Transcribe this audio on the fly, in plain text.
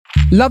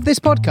Love this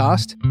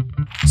podcast?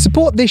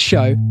 Support this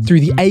show through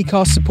the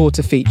Acast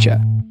supporter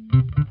feature.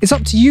 It's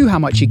up to you how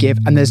much you give,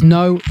 and there's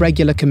no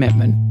regular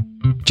commitment.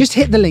 Just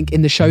hit the link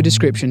in the show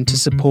description to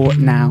support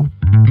now.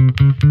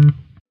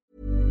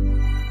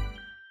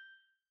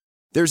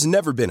 There's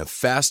never been a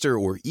faster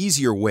or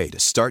easier way to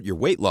start your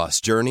weight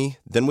loss journey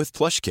than with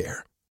PlushCare.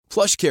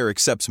 PlushCare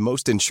accepts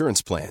most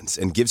insurance plans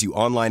and gives you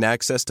online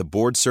access to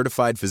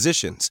board-certified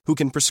physicians who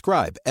can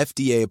prescribe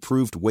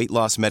FDA-approved weight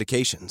loss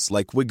medications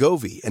like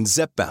Wegovy and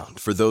Zepbound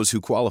for those who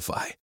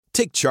qualify.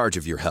 Take charge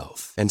of your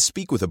health and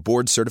speak with a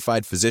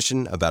board-certified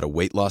physician about a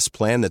weight loss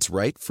plan that's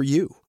right for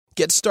you.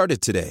 Get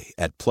started today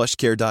at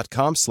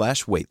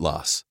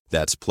plushcare.com/weight-loss.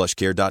 That's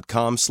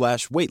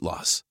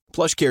plushcare.com/weight-loss.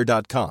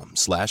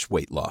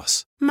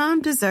 plushcare.com/weight-loss.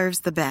 Mom deserves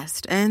the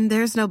best, and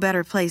there's no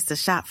better place to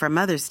shop for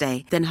Mother's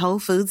Day than Whole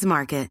Foods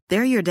Market.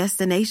 They're your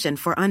destination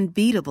for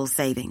unbeatable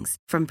savings,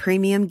 from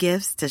premium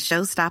gifts to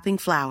show-stopping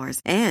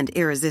flowers and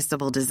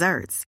irresistible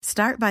desserts.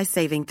 Start by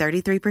saving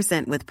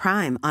 33% with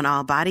Prime on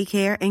all body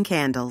care and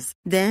candles.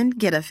 Then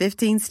get a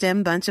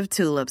 15-stem bunch of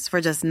tulips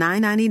for just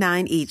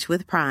 $9.99 each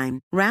with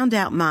Prime. Round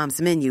out Mom's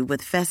menu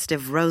with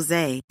festive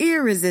rosé,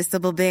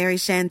 irresistible berry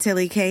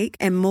chantilly cake,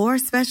 and more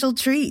special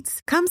treats.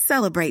 Come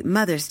celebrate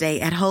Mother's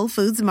Day at Whole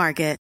Foods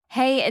Market.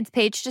 Hey, it's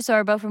Paige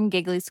DeSorbo from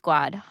Giggly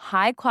Squad.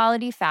 High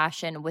quality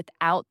fashion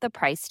without the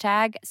price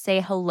tag. Say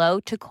hello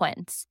to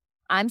Quince.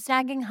 I'm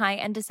snagging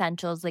high-end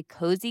essentials like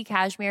cozy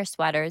cashmere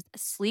sweaters,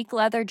 sleek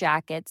leather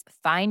jackets,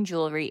 fine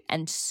jewelry,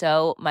 and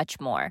so much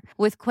more.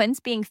 With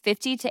Quince being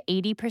 50 to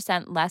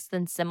 80% less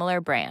than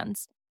similar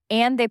brands.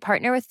 And they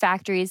partner with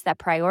factories that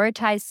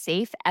prioritize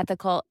safe,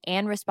 ethical,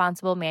 and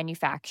responsible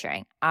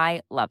manufacturing.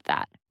 I love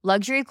that.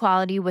 Luxury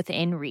quality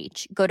within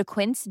reach. Go to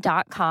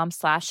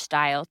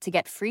quince.com/style to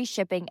get free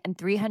shipping and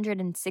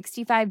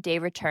 365-day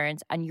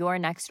returns on your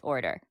next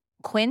order.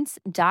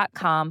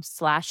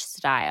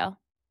 Quince.com/style.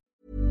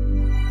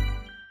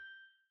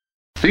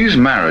 These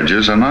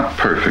marriages are not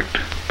perfect,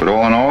 but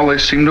all in all, they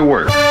seem to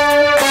work.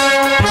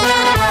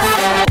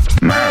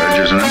 Marriage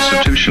is an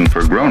institution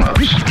for grown-ups.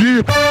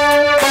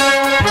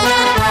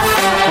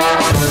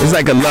 It's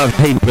like a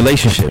love-hate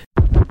relationship.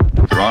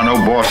 There are no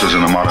bosses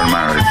in a modern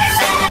marriage.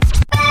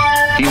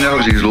 He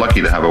knows he's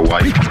lucky to have a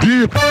wife.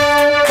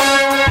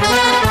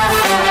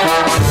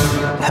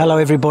 Hello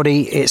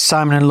everybody, it's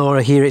Simon and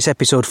Laura here. It's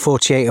episode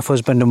 48 of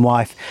Husband and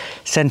Wife,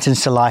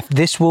 Sentenced to Life.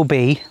 This will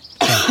be...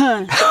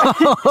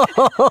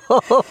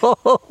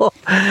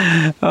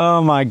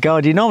 Oh my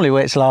God, you normally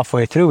wait till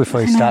halfway through before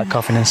you start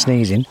coughing and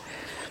sneezing.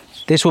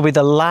 This will be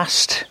the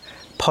last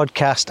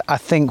podcast I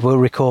think we'll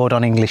record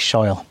on English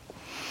soil.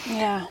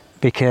 Yeah.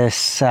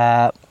 Because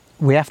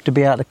we have to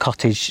be out of the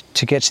cottage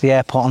to get to the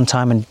airport on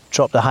time and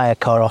drop the hire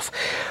car off.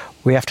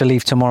 We have to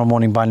leave tomorrow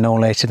morning by no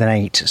later than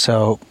 8,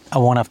 so I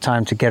won't have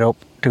time to get up,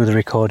 do the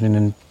recording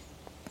and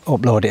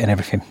upload it and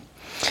everything.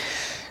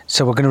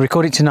 So we're going to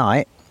record it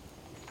tonight.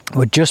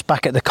 We're just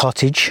back at the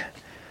cottage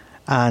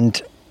and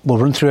we'll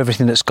run through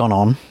everything that's gone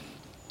on.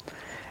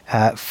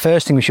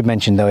 First thing we should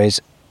mention though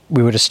is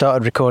we would have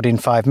started recording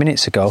 5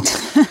 minutes ago.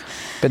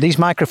 But these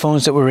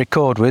microphones that we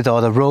record with are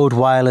the Rode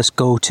Wireless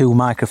Go 2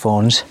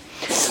 microphones,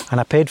 and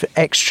I paid for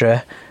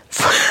extra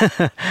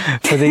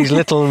for these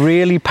little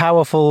really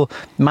powerful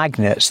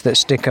magnets that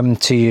stick them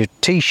to your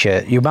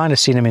t-shirt. You might have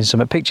seen them in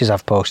some pictures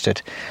I've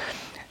posted.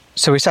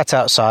 So we sat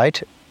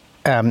outside,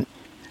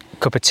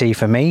 cup of tea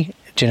for me,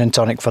 gin and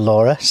tonic for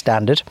Laura,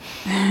 standard.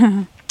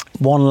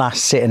 One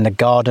last sit in the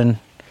garden.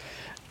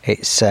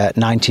 It's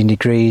 19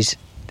 degrees.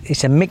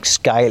 It's a mixed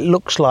sky. It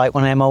looks like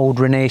one of them old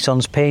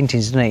Renaissance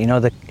paintings, doesn't it? You know,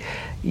 the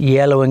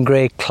yellow and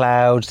grey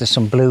clouds, there's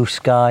some blue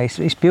sky.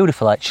 It's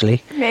beautiful,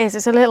 actually. It is.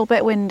 It's a little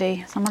bit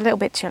windy, so I'm a little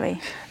bit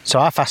chilly. So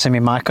I fasten my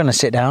mic on, I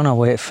sit down, I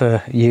wait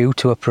for you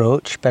to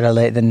approach. Better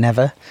late than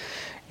never.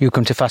 You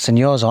come to fasten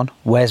yours on.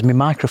 Where's my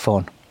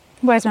microphone?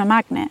 Where's my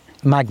magnet?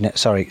 Magnet,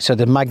 sorry. So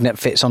the magnet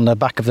fits on the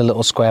back of the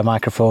little square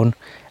microphone.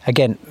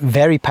 Again,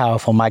 very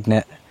powerful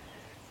magnet.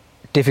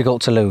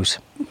 Difficult to lose.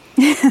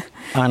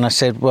 And I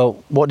said,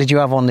 well, what did you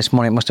have on this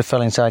morning? It must have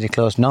fell inside your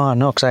clothes. No,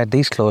 because I had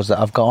these clothes that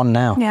I've got on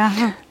now.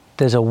 Yeah.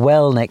 There's a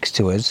well next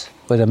to us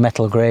with a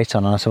metal grate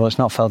on. And I said, well, it's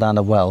not fell down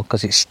the well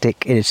because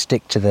it'd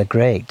stick to the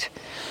grate.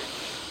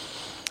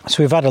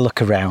 So we've had a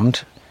look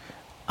around.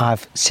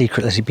 I've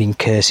secretly been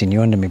cursing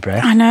you under my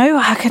breath. I know,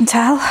 I can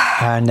tell.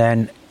 And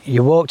then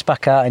you walked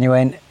back out and you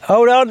went,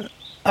 hold on,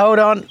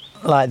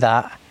 like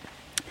that.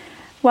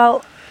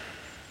 Well,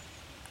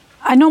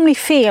 I normally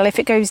feel if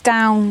it goes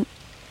down,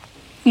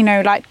 you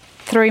know, like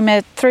through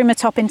my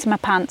top into my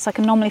pants, I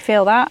can normally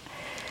feel that.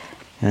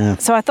 Yeah.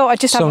 So I thought I'd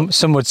just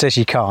some would say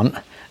she can't.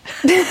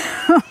 Anyway,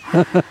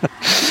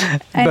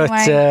 but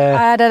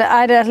I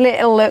had a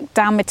little look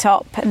down my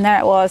top and there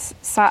it was,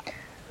 sat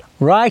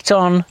right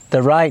on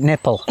the right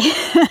nipple.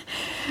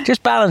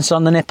 Just balance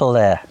on the nipple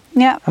there.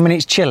 Yeah. I mean,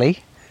 it's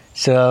chilly,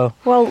 so...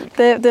 Well,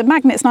 the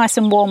magnet's nice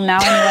and warm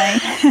now anyway.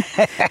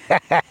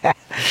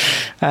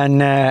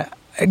 And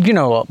you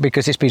know what,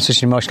 because it's been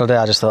such an emotional day,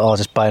 I just thought, I'll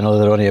just buy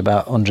another, only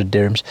about 100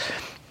 dirhams.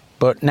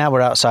 But now we're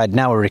outside,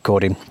 now we're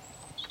recording.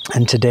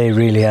 And today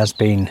really has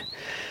been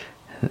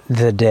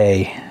the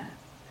day.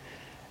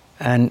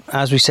 And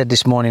as we said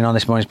this morning on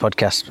this morning's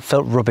podcast,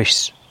 felt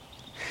rubbish.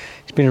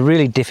 It's been a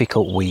really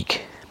difficult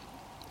week.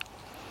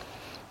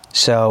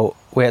 So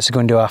we had to go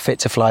and do our Fit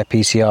to Fly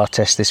PCR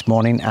test this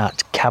morning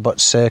at Cabot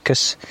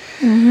Circus,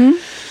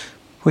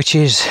 which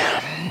is,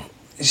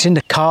 it's in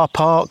the car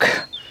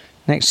park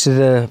next to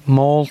the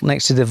mall,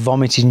 next to the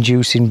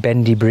vomit-inducing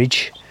Bendy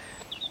Bridge.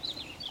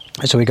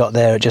 So we got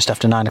there at just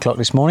after 9 o'clock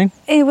this morning.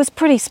 It was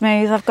pretty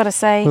smooth, I've got to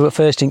say. We were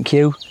first in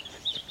queue.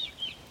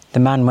 The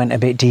man went a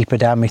bit deeper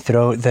down my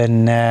throat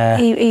than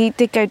he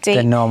did go deep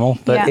than normal,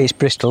 but it's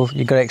Bristol.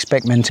 You've got to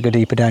expect men to go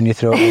deeper down your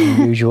throat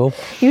than usual.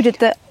 You did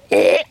the...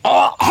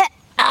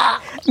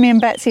 Me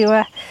and Betsy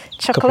were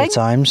chuckling. A couple of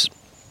times.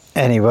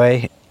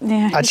 Anyway,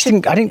 I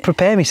didn't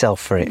prepare myself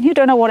for it. You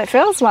don't know what it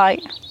feels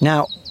like.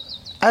 Now,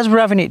 as we're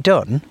having it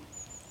done,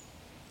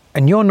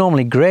 and you're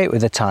normally great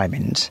with the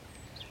timings,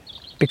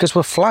 because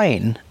we're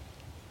flying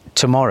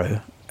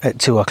tomorrow at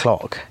 2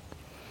 o'clock.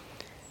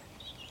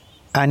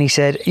 And he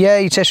said, yeah,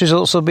 your test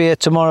results will be here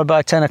tomorrow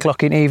by 10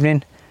 o'clock in the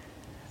evening.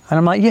 And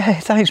I'm like, yeah,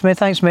 thanks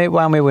mate,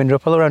 wound my window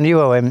up all around you.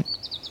 I went,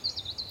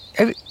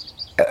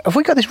 have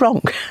we got this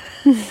wrong?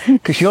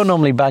 Because you're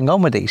normally bang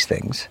on with these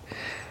things.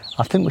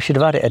 I think we should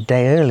have had it a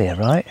day earlier,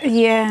 right?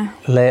 Yeah.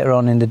 Later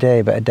on in the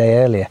day, but a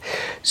day earlier.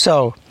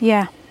 So,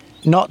 yeah.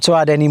 Not to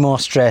add any more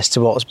stress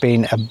to what's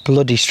been a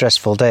bloody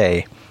stressful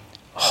day,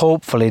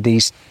 hopefully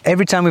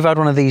every time we've had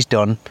one of these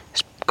done,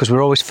 because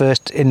we're always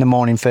first in the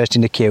morning, first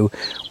in the queue,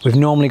 we've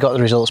normally got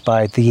the results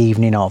by the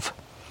evening of.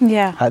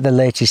 Yeah. At the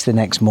latest the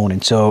next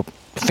morning. So,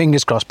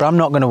 fingers crossed, but I'm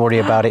not going to worry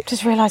about it.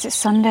 Just realised it's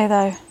Sunday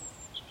though.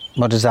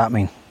 What does that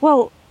mean?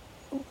 Well,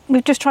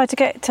 we've just tried to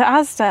get to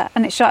Asda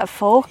and it's shut at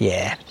 4.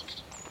 Yeah.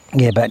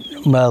 Yeah, but,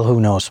 well, who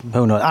knows?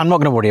 I'm not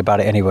going to worry about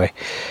it anyway.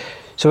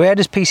 So we had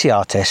this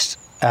PCR test.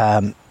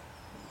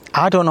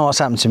 I don't know what's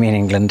happened to me in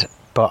England,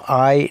 but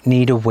I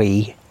need a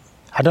wee.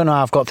 I don't know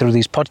how I've got through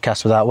these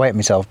podcasts without wetting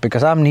myself,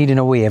 because I'm needing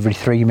a wee every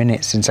 3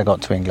 minutes since I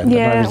got to England.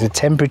 Yeah. Whether it's the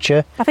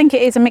temperature. I think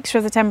it is a mixture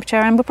of the temperature,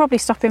 and we're probably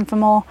stopping for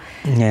more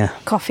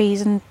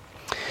coffees. And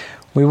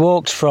we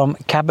walked from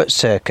Cabot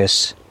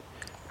Circus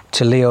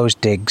to Leo's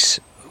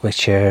Digs,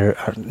 which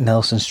are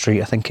Nelson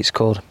Street, I think it's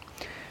called.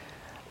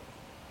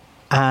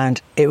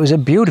 And it was a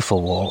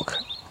beautiful walk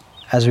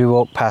as we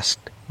walked past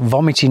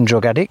vomiting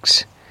drug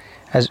addicts,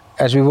 as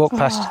we walked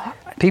past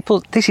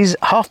people. This is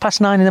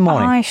 9:30 in the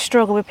morning. I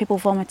struggle with people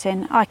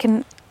vomiting. I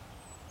can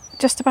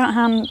just about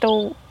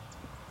handle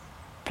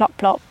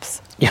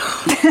plop-plops.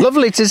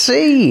 Lovely to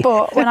see.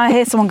 But when I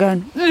hear someone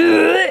going,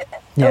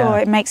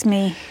 it makes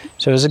me...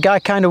 So there's a guy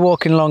kind of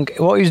walking along.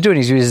 What he was doing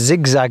is he was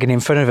zigzagging in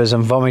front of us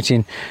and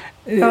vomiting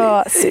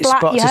spot to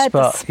spot.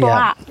 Splats.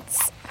 Yeah.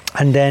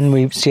 And then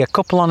we see a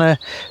couple on a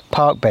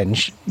park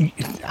bench.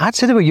 I'd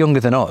say they were younger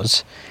than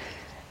us.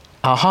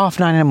 At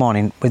 9:30 in the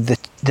morning with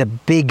the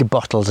big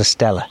bottles of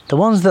Stella. The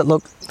ones that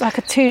look... Like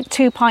a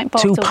two pint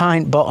bottle. 2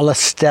 pint bottle of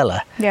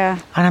Stella. Yeah.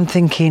 And I'm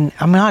thinking,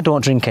 I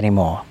don't drink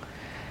anymore.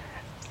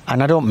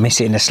 And I don't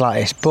miss it in the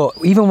slightest. But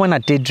even when I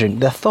did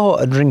drink, the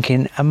thought of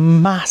drinking a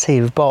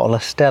massive bottle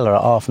of Stella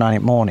at 9:30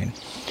 in the morning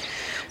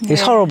is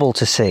horrible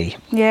to see.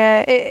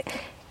 Yeah,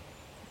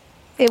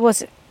 it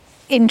was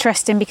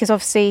interesting because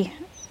obviously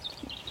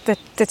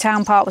the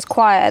town part was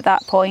quiet at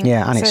that point.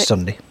 Yeah, and it's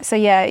Sunday. So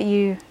yeah,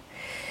 you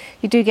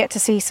do get to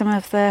see some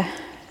of the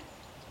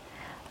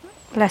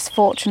less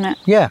fortunate.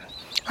 Yeah,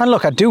 and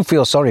look, I do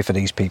feel sorry for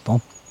these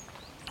people.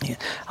 Yeah.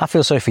 I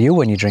feel sorry for you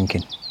when you're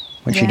drinking,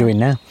 which you're doing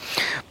now.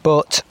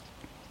 But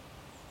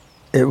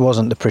it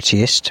wasn't the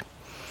prettiest.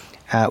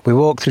 We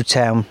walked through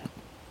town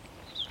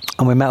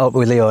and we met up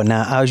with Leo.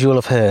 Now, as you'll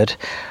have heard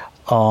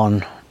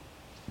on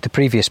the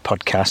previous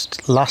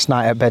podcast, last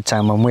night at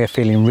bedtime when we were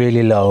feeling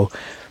really low,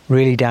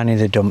 really down in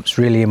the dumps,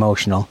 really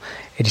emotional,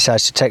 he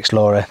decides to text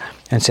Laura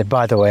and said,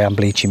 by the way, I'm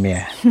bleaching my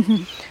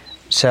hair.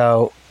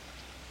 So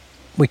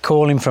we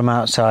call him from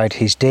outside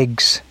his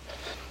digs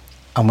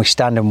and we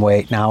stand and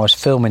wait. Now, I was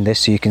filming this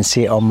so you can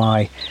see it on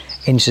my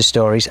Insta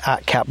stories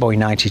at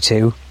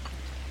Catboy92.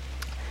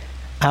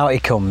 Out he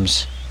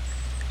comes.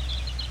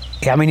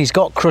 I mean, he's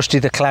got Krusty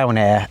the Clown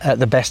hair at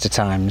the best of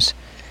times.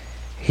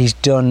 He's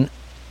done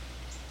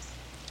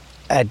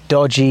a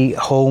dodgy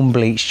home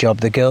bleach job.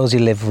 The girls he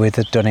lived with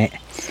had done it.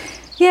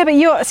 Yeah, but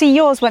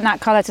yours went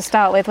that colour to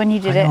start with when you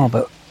did it. I know,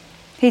 but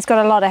he's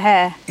got a lot of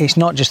hair. It's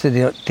not just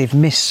that they've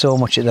missed so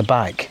much at the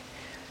back.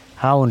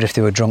 I wonder if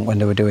they were drunk when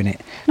they were doing it.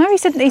 No, he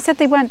said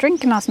they weren't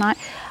drinking last night.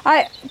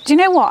 Do you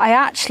know what? I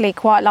actually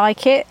quite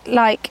like it.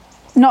 Like,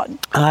 not...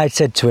 I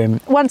said to him,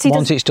 once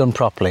it's done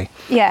properly.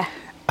 Yeah.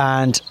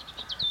 And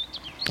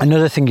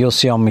another thing you'll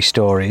see on my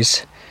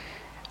stories,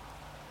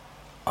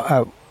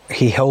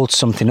 he holds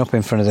something up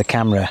in front of the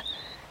camera.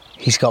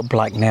 He's got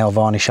black nail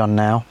varnish on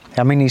now.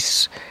 I mean,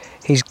 he's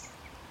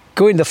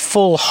going the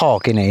full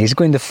hog, isn't he?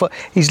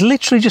 He's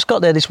literally just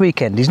got there this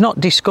weekend. He's not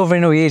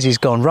discovering who he is. He's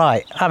gone,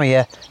 right, I'm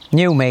here,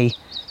 new me,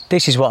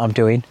 this is what I'm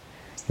doing.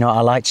 You know what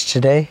I liked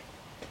today?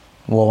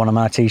 Wore one of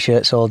my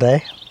t-shirts all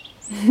day.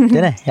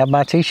 Didn't he? He had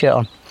my t-shirt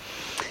on.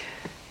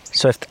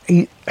 So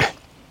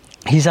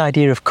his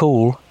idea of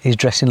cool is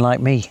dressing like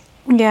me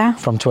Yeah.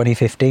 from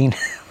 2015.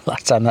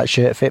 Last time that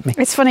shirt fit me.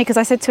 It's funny because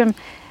I said to him,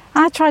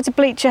 I tried to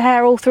bleach your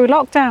hair all through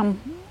lockdown.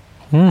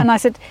 And I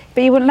said,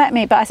 but you wouldn't let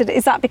me. But I said,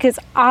 is that because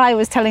I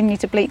was telling you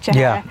to bleach your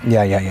hair?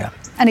 Yeah.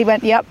 And he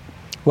went, yep.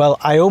 Well,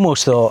 I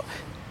almost thought,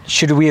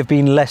 should we have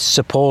been less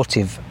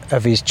supportive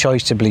of his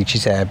choice to bleach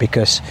his hair?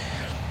 Because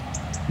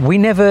he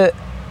never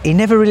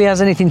really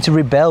has anything to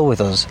rebel with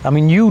us. I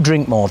mean, you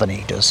drink more than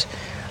he does.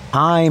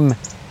 I'm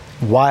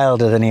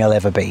wilder than he'll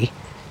ever be.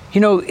 You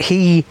know,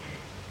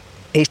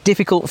 it's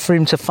difficult for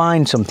him to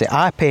find something.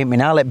 I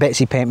let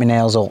Betsy paint my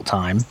nails all the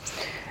time,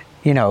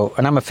 you know,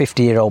 and I'm a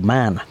 50-year-old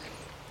man.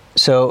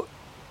 So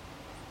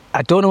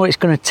I don't know what it's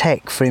going to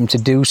take for him to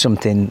do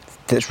something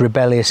that's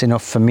rebellious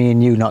enough for me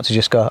and you not to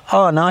just go,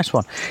 oh, nice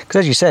one. Because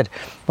as you said,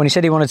 when he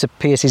said he wanted to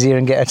pierce his ear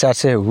and get a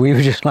tattoo, we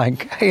were just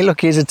like, hey,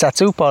 look, here's a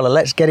tattoo parlour,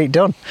 let's get it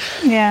done.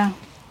 Yeah.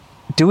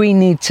 Do we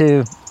need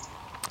to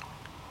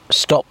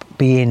stop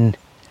being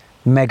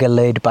mega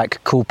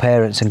laid-back cool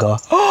parents and go,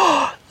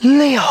 oh,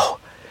 Leo,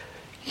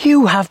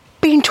 you have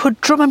been to a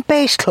drum and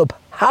bass club,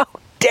 how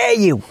dare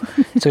you?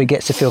 So he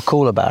gets to feel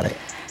cool about it.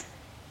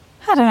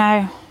 I don't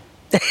know.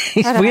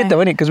 It's weird though,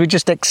 isn't it? Because we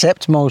just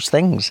accept most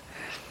things.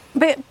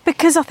 But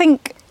because I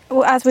think,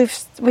 as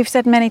we've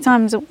said many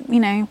times, you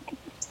know,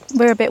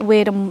 we're a bit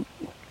weird and...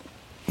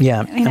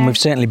 Yeah, and we've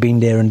certainly been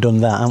there and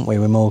done that, haven't we,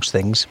 with most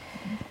things.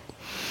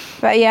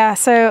 But yeah,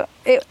 so...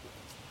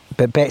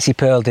 But Betsy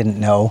Pearl didn't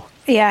know.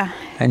 Yeah.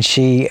 And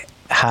she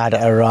had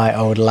a right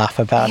old laugh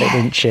about it,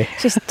 didn't she?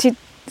 She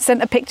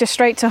sent a picture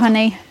straight to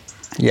Honey.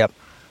 Yep.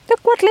 Look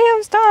what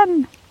Leo's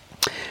done.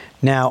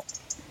 Now,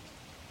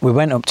 we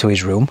went up to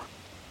his room.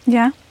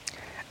 Yeah.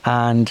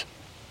 And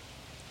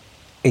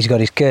he's got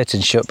his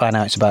curtains shut. By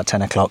now it's about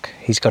 10 o'clock.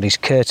 He's got his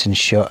curtains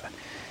shut.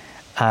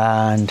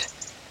 And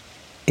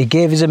he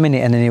gave us a minute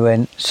and then he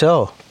went,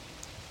 so,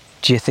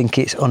 do you think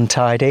it's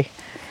untidy?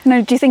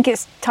 No, do you think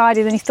it's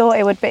tidier than he thought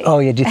it would be? Oh,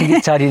 yeah, do you think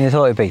it's tidier than he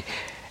thought it would be?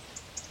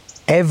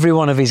 Every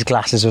one of his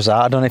glasses was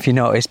out. I don't know if you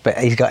noticed, but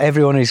he's got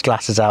every one of his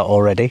glasses out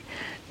already.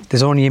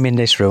 There's only him in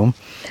this room.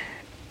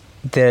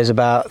 There's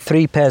about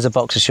 3 pairs of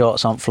boxer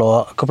shorts on the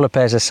floor, a couple of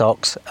pairs of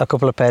socks, a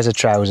couple of pairs of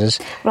trousers.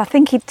 Well, I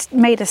think he'd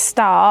made a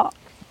start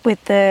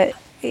with the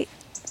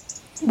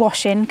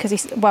washing,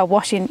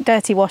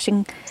 dirty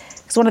washing,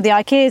 because one of the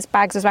IKEA's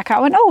bags was back out.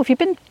 I went, oh, have you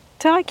been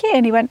to IKEA?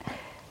 And he went,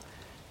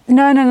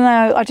 no,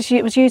 I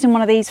was using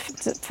one of these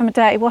from a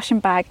dirty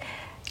washing bag.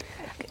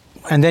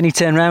 And then he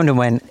turned around and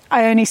went,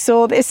 I only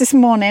saw this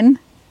morning.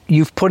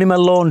 You've put him a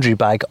laundry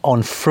bag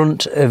on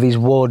front of his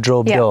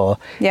wardrobe door.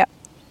 Yeah.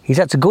 He's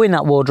had to go in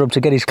that wardrobe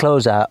to get his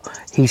clothes out.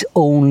 He's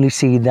only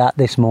seen that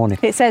this morning.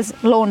 It says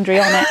laundry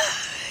on it.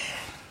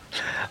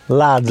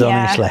 Lads,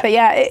 honestly. But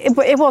yeah,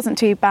 it wasn't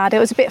too bad. It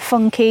was a bit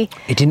funky.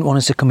 He didn't want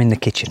us to come in the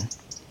kitchen.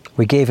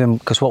 We gave him,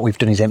 because what we've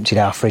done is emptied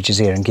our fridges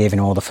here and gave him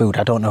all the food.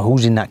 I don't know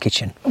who's in that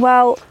kitchen.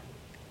 Well,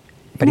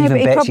 but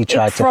even Betsy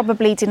tried to... He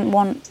probably didn't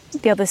want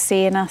the others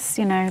seeing us,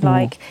 you know,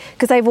 like...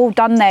 Because they've all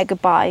done their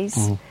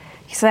goodbyes.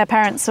 So their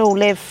parents all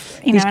live,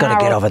 He's got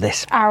to get over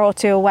this. Hour or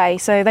two away.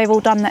 So they've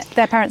all done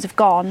their parents have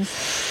gone.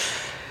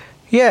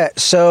 Yeah,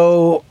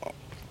 so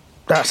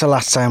that's the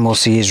last time we'll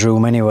see his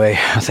room anyway,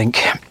 I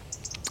think.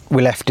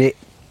 We left it.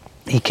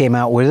 He came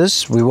out with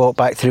us. We walked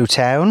back through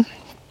town.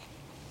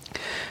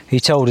 He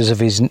told us of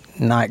his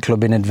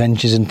nightclubbing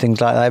adventures and things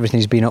like that, everything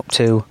he's been up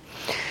to.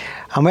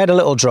 And we had a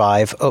little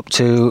drive up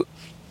to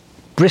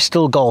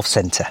Bristol Golf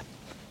Centre.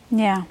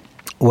 Yeah.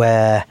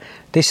 Where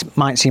this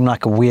might seem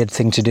like a weird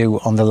thing to do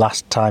on the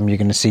last time you're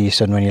going to see your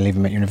son when you leave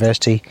him at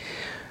university.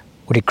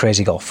 We did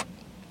crazy golf.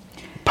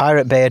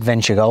 Pirate Bay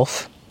Adventure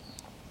Golf.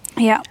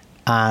 Yeah.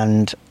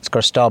 And it's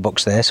got a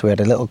Starbucks there, so we had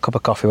a little cup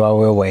of coffee while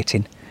we were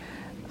waiting.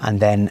 And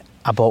then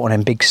I bought one of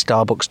them big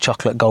Starbucks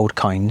chocolate gold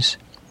coins.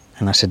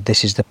 And I said,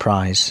 this is the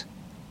prize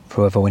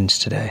for whoever wins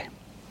today.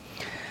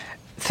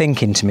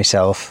 Thinking to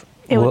myself...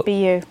 It would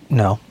be you.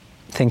 No.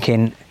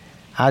 Thinking,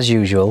 as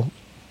usual,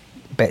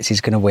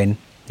 Betsy's going to win,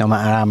 no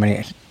matter how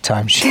many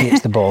times she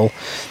hits the ball.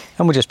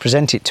 And we'll just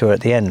present it to her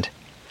at the end.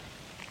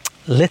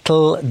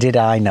 Little did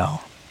I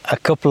know, a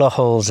couple of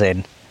holes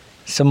in,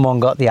 someone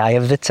got the eye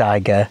of the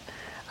tiger,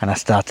 and I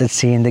started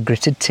seeing the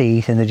gritted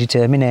teeth and the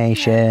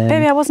determination.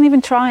 Baby, I wasn't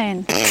even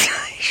trying.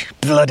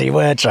 Bloody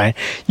were trying.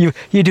 You're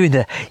doing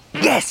the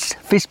yes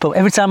fist pump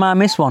every time I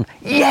miss one.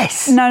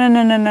 Yes.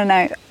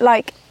 No.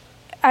 Like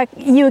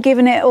you were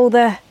giving it all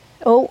the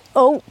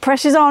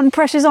pressure's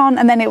on,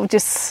 and then it would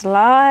just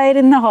slide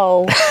in the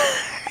hole.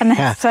 And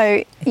then,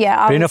 so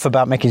yeah. But enough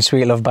about making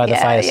sweet love by the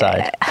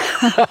fireside.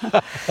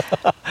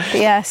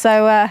 Yeah.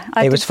 So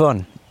it was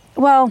fun.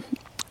 Well,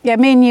 yeah,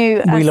 me and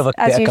you. We love a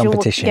bit of usual,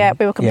 competition. Yeah,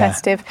 we were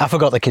competitive. Yeah. I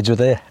forgot the kids were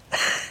there.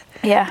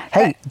 Yeah.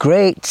 Hey,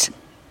 great.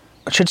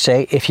 I should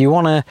say, if you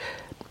want to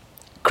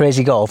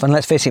crazy golf, and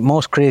let's face it,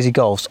 most crazy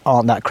golfs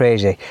aren't that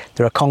crazy.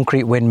 They're a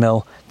concrete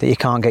windmill that you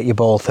can't get your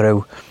ball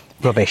through.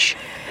 Rubbish.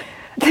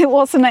 There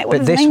wasn't it?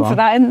 What's the name for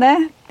that, isn't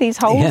there? These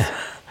holes? Yeah.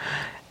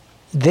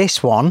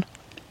 This one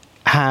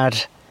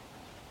had,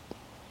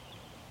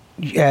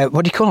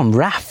 what do you call them?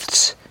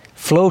 Rafts.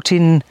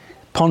 Floating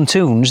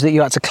pontoons that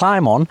you had to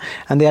climb on,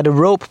 and they had a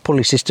rope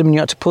pulley system, and you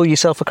had to pull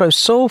yourself across.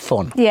 So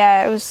fun.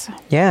 Yeah, it was.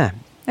 Yeah.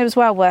 It was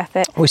well worth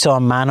it. We saw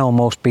a man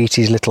almost beat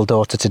his little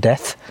daughter to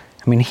death.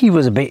 I mean, he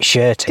was a bit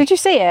shirty. Did you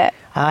see it?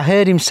 I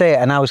heard him say it,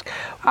 and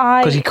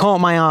because he caught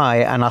my eye,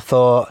 and I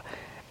thought,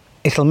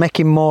 it'll make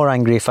him more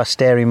angry if I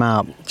stare him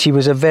out. She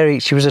was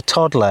a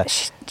toddler,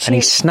 and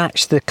he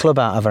snatched the club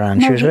out of her hand.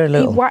 No, she was very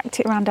little. He whacked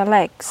it around her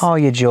legs. Oh,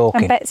 you're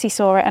joking. And Betsy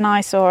saw it, and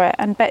I saw it,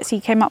 and Betsy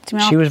came up to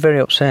me. She was very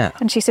upset.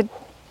 And she said,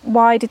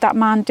 "Why did that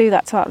man do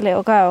that to that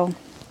little girl?"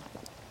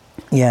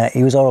 Yeah,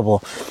 he was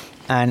horrible.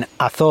 And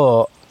I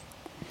thought,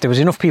 there was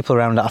enough people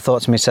around that I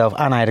thought to myself,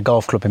 and I had a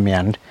golf club in my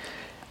hand.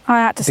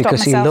 I had to stop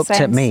myself. Because he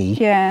looked at me.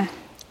 Yeah.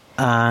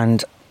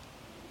 And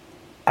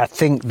I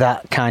think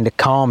that kind of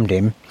calmed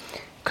him,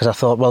 because I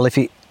thought, well, if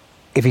he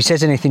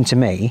says anything to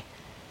me,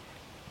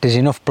 there's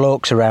enough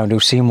blokes around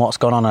who've seen what's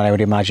gone on, and I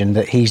would imagine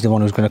that he's the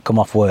one who's going to come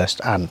off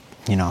worst. And,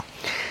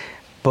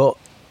 but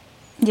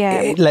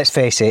yeah, let's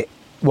face it,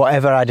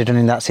 whatever I'd have done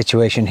in that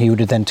situation, he would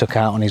have then took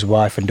out on his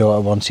wife and daughter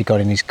once he got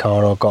in his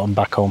car or got them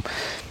back home.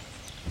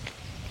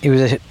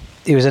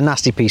 It was a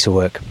nasty piece of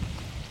work.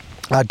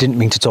 I didn't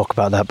mean to talk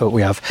about that, but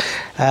we have.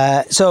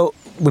 So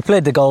we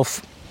played the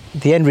golf.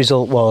 The end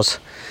result was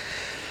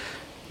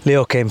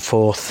Leo came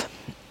fourth.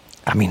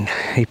 I mean,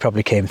 he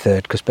probably came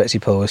third because Betsy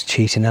Poe was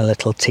cheating her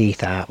little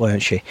teeth out,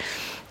 weren't she?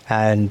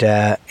 And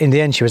in the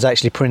end, she was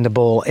actually putting the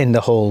ball in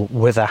the hole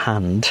with her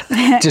hand,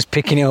 just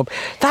picking it up.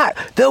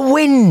 The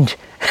wind!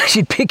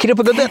 She'd pick it up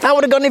and go, that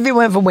would have gone if it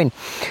weren't for wind.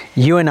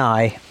 You and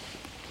I...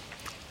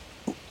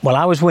 Well,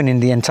 I was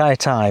winning the entire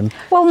time.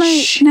 Well, no.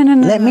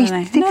 Let me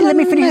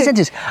finish the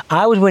sentence.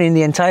 I was winning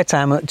the entire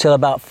time until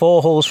about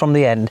 4 holes from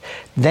the end.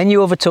 Then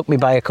you overtook me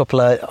by a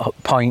couple of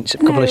points, a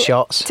couple of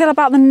shots. Till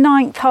about the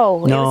 9th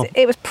hole. No.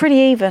 It was pretty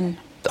even.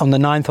 On the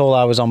 9th hole,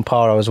 I was on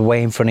par. I was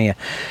way in front of you.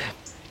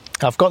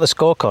 I've got the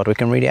scorecard. We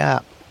can read it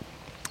out.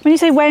 When you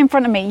say way in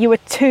front of me, you were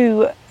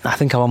 2... I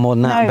think I was more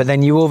than that. No. But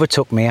then you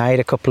overtook me. I had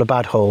a couple of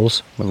bad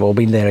holes. We've all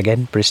been there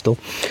again, Bristol.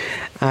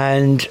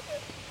 And...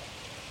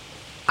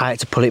 I had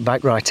to pull it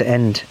back right at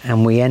end,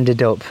 and we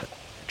ended up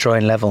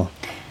drawing level.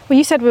 Well,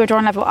 you said we were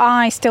drawing level.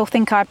 I still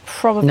think I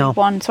probably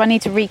won, so I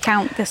need to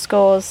recount the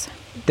scores.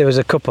 There was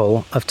a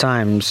couple of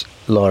times,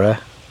 Laura,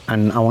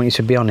 and I want you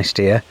to be honest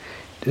here,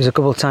 there was a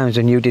couple of times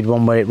when you did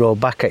one where it rolled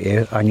back at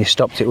you and you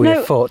stopped it with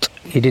your foot.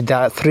 You did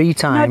that 3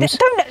 times.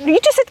 No, you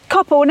just said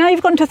couple, now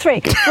you've gone to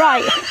 3.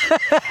 Right.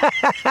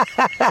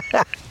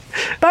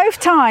 Both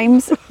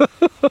times,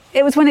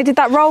 it was when it did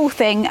that roll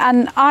thing,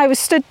 and I was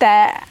stood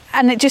there,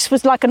 and it just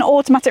was like an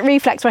automatic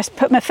reflex where I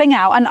put my thing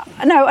out.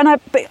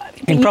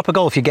 In proper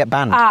golf, you get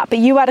banned. But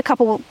you had a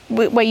couple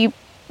where you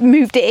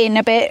moved it in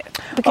a bit.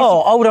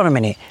 Hold on a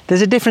minute.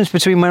 There's a difference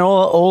between when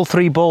all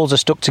 3 balls are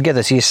stuck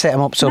together, so you set them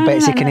up so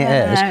Betsy can hit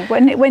hers. No.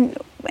 When it went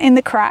in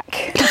the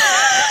crack.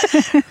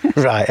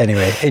 Right,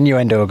 anyway,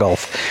 innuendo of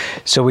golf.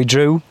 So we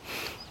drew.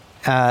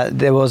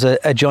 There was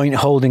a joint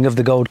holding of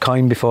the gold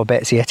coin before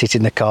Betsy ate it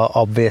in the car,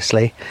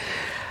 obviously.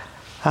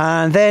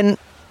 And then,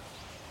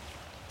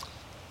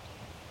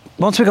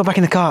 once we got back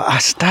in the car, I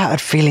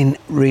started feeling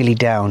really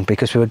down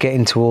because we were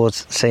getting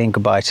towards saying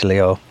goodbye to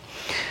Leo.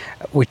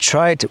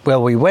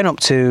 We went up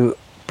to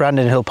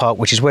Brandon Hill Park,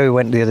 which is where we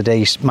went the other day.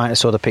 You might have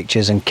saw the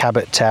pictures, and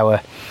Cabot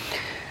Tower.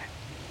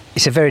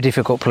 It's a very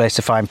difficult place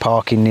to find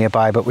parking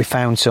nearby, but we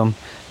found some.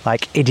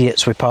 Like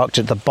idiots, we parked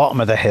at the bottom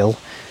of the hill.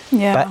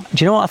 Yeah. But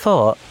do you know what I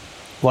thought?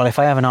 Well, if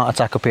I have an heart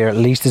attack up here, at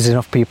least there's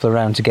enough people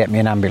around to get me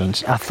an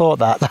ambulance. I thought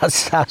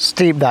that's how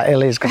steep that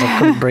hill is because I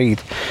couldn't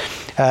breathe.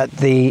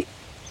 The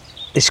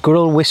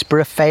squirrel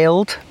whisperer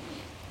failed.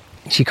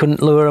 She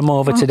couldn't lure him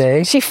over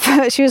today. She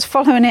was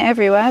following it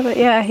everywhere, but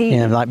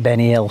yeah, like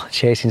Benny Hill,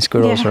 chasing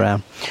squirrels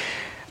around.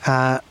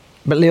 But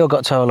Leo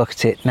got to have a look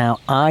at it. Now,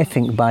 I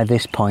think by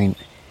this point,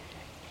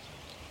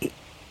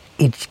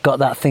 he'd got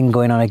that thing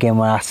going on again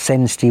where I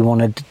sensed he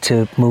wanted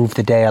to move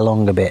the day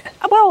along a bit.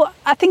 Well,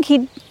 I think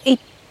he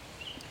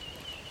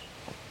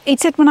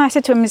said, when I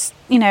said to him,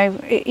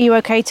 are you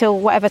okay till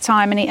whatever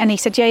time? And he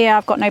said, yeah,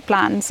 I've got no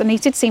plans. And he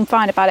did seem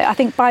fine about it. I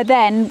think by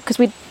then, because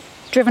we'd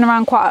driven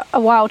around quite a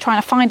while trying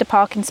to find a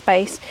parking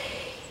space,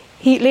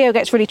 Leo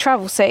gets really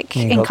travel sick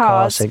in cars.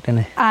 Car sick,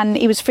 didn't he? And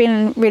he was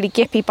feeling really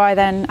gippy by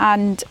then.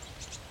 And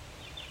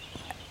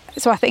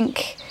so I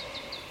think...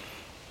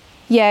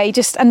 Yeah, he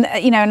just,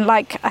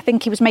 I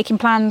think he was making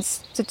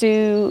plans to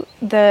do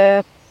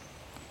the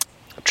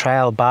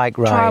trial bike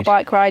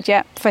ride,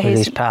 yeah, for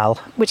his pal,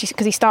 which is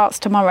because he starts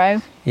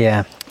tomorrow.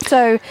 Yeah.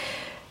 So,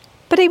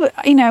 but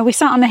we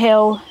sat on the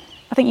hill.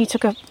 I think you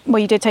took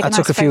you did take. I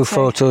took a few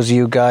photos of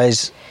you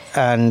guys,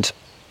 and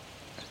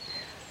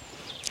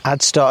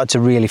I'd started to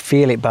really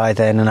feel it by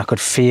then, and I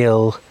could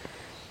feel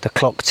the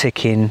clock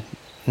ticking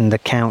and the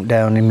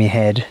countdown in my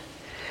head.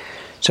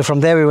 So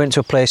from there we went to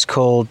a place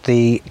called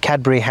the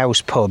Cadbury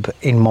House Pub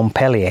in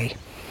Montpellier,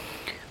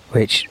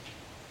 which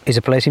is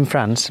a place in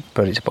France,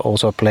 but it's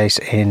also a place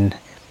in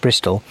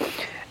Bristol.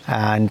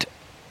 And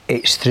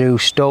it's through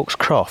Stokes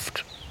Croft,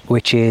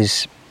 which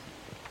is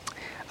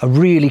A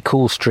really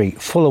cool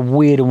street, full of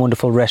weird and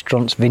wonderful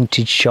restaurants,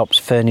 vintage shops,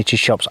 furniture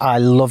shops. I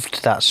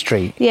loved that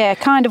street. Yeah,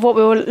 kind of what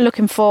we were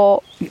looking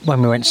for.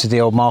 When we went to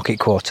the old market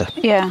quarter,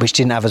 Yeah. which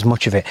didn't have as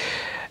much of it.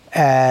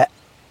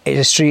 It's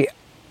a street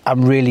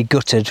I'm really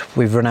gutted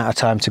we've run out of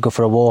time to go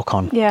for a walk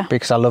on. Yeah.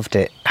 Because I loved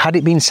it. Had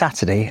it been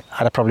Saturday,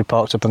 I'd have probably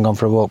parked up and gone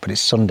for a walk, but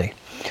it's Sunday.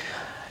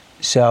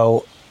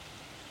 So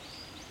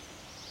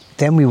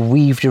then we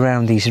weaved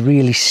around these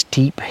really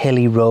steep,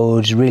 hilly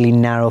roads, really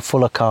narrow,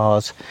 full of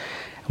cars.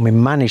 And we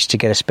managed to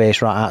get a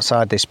space right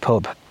outside this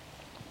pub,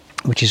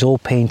 which is all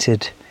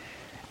painted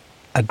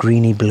a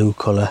greeny blue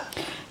colour.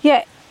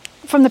 Yeah,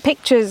 from the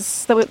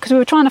pictures, because we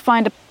were trying to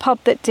find a pub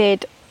that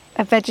did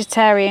a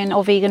vegetarian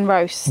or vegan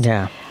roast.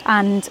 Yeah.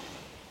 And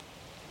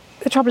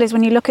the trouble is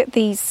when you look at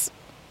these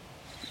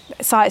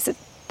sites that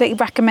they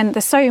recommend,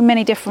 there's so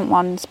many different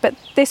ones, but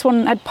this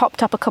one had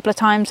popped up a couple of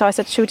times, so I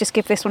said, should we just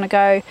give this one a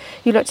go?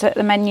 You looked at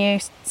the menu,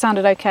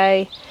 sounded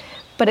okay,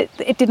 but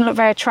it didn't look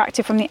very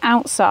attractive from the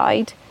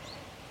outside.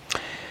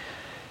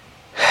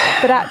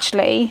 But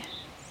actually...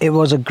 It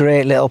was a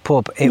great little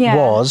pub. It Yeah.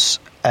 was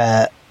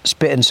a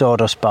spit and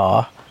sawdust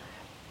bar,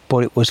 but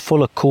it was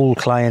full of cool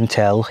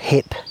clientele,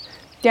 hip,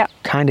 Yeah.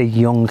 kind of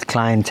young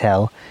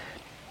clientele,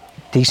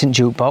 decent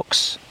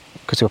jukebox,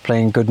 because they were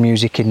playing good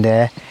music in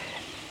there.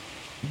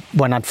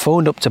 When I'd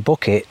phoned up to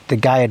book it, the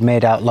guy had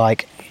made out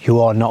like,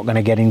 you are not going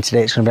to get in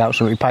today, it's going to be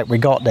absolutely packed. We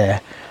got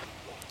there.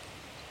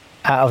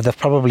 Out of the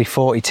probably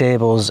 40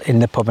 tables in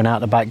the pub and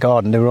out the back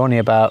garden, there were only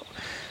about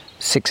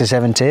 6 or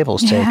 7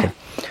 tables taken.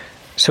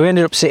 So we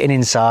ended up sitting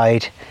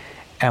inside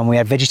and we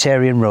had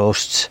vegetarian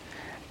roasts.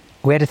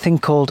 We had a thing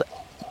called,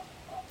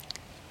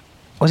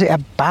 was it a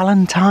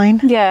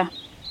Ballantine? Yeah.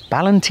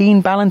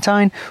 Ballantine,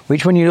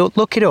 which when you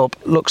look it up,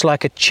 looks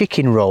like a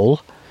chicken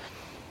roll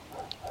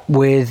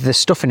with the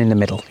stuffing in the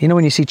middle. You know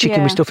when you see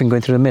chicken with stuffing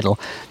going through the middle?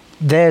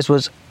 Theirs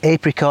was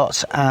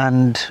apricots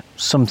and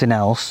something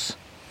else.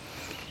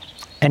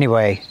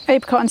 Anyway.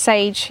 Apricot and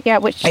sage, yeah.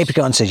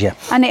 Apricot and sage, yeah.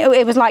 And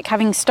it was like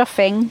having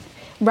stuffing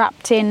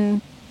wrapped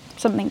in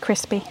something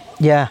crispy.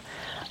 Yeah.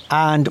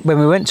 And when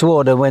we went to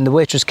order, when the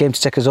waitress came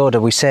to take us order,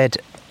 we said,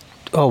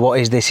 oh, what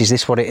is this? Is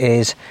this what it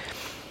is?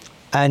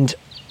 And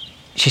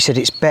she said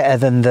it's better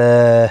than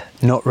the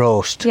nut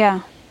roast.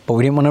 Yeah. But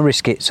we didn't want to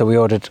risk it, so we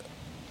ordered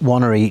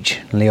one or each.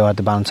 Leo had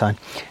the Ballantine.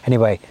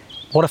 Anyway,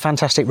 what a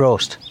fantastic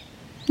roast.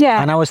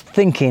 Yeah. And I was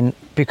thinking,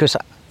 because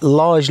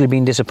largely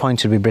been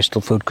disappointed with Bristol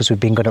food because we've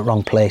been good at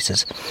wrong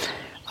places.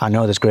 I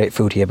know there's great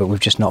food here, but we've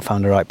just not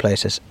found the right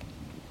places.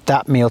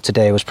 That meal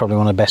today was probably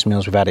one of the best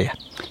meals we've had here.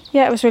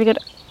 Yeah, it was really good.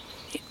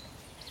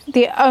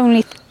 The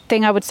only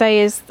thing I would say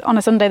is on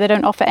a Sunday they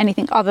don't offer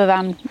anything other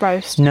than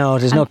roast. No,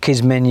 there's no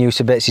kids menu,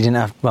 so Betsy didn't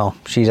have, well,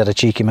 she's had a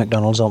cheeky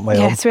McDonald's on the way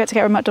home. Yeah, so we had to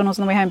get her a McDonald's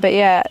on the way home, but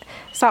yeah,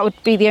 so that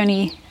would be the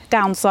only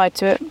downside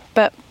to it.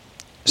 But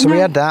so we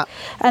had that.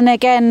 And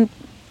again,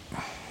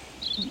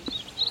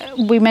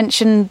 we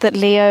mentioned that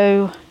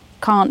Leo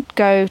can't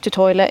go to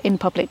toilet in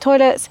public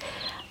toilets,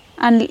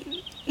 and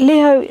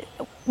Leo,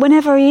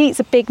 whenever he eats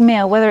a big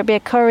meal, whether it be a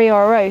curry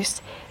or a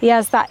roast, he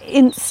has that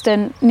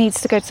instant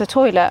needs to go to the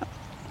toilet.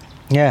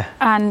 Yeah.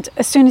 And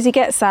as soon as he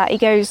gets that, he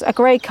goes a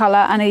grey colour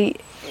and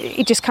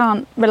he just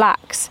can't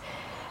relax.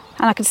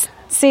 And I could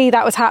see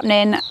that was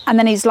happening, and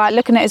then he's like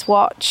looking at his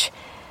watch,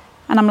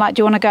 and I'm like, do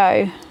you want to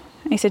go?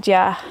 And he said,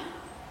 yeah.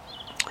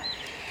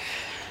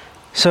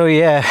 So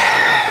yeah,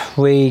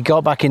 we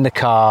got back in the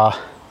car,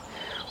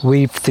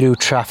 weaved through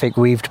traffic,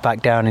 weaved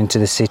back down into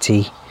the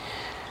city,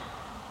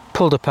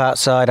 pulled up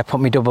outside. I put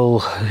my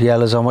double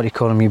yellows on, what do you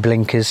call them, your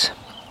blinkers,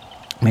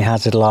 my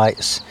hazard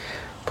lights,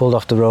 pulled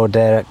off the road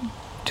there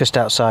just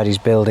outside his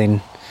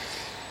building,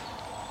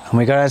 and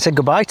we got out and said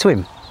goodbye to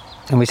him,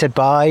 and we said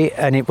bye,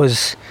 and it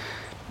was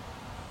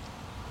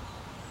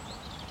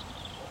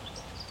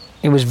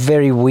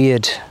very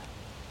weird.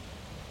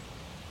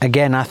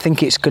 Again, I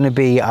think it's going to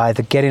be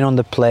either getting on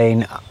the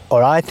plane,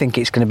 or I think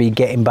it's going to be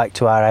getting back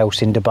to our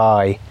house in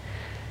Dubai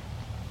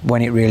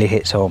when it really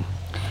hits home.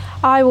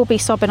 I will be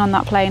sobbing on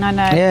that plane, I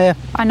know. Yeah.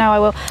 I know I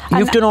will.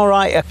 You've done all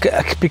right,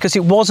 because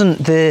it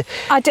wasn't the...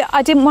 I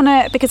didn't want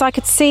to, because I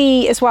could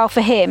see as well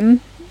for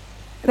him,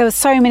 there were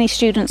so many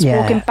students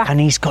walking back. And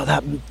he's got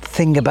that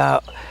thing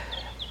about,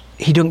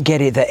 he don't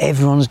get it that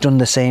everyone's done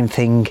the same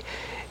thing.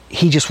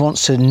 He just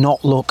wants to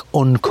not look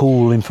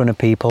uncool in front of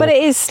people. But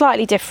it is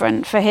slightly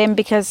different for him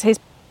because his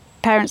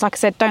parents, like I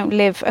said, don't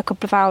live a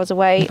couple of hours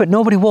away. But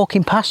nobody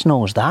walking past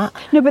knows that.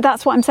 No, but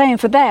that's what I'm saying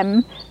for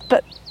them.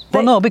 But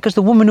well, no, because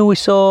the woman who we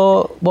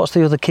saw, what's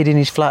the other kid in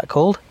his flat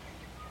called?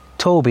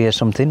 Toby or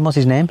something, what's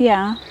his name?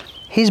 Yeah.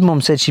 His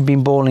mum said she'd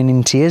been bawling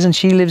in tears, and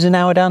she lives an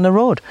hour down the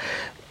road.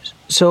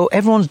 So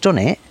everyone's done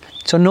it,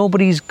 so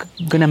nobody's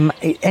going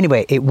to...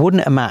 Anyway, it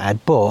wouldn't have mattered,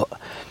 but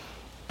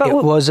it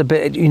was a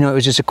bit, it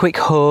was just a quick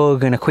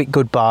hug and a quick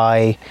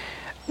goodbye.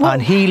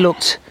 And he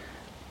looked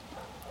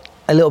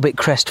a little bit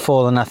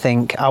crestfallen, I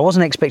think. I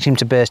wasn't expecting him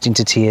to burst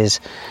into tears.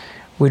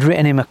 We'd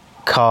written him a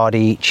card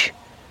each.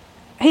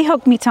 He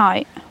hugged me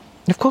tight.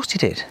 Of course he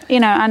did.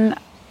 And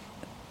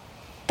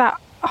that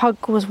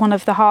hug was one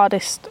of the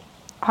hardest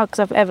hugs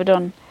I've ever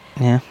done.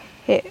 Yeah.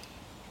 I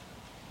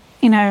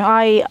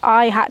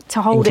had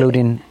to hold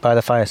Including by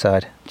the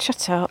fireside?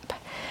 Shut up.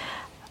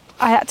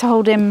 I had to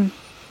hold him...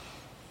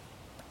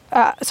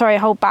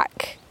 hold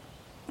back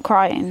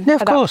crying Yeah,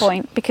 of at course. that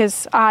point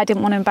because I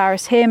didn't want to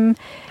embarrass him.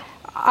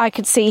 I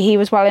could see he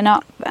was welling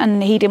up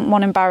and he didn't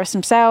want to embarrass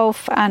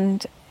himself,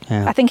 and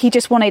I think he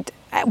just wanted...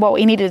 Well,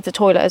 he needed the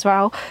toilet as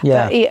well.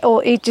 Yeah.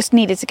 But he just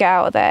needed to get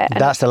out of there.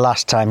 That's the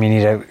last time you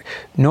need a...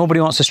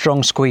 Nobody wants a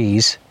strong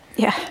squeeze.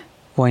 Yeah.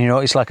 When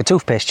it's like a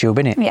toothpaste tube,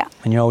 isn't it? Yeah.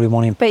 And you're only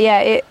wanting... But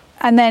yeah,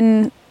 and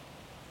then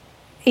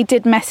he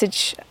did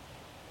message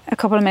a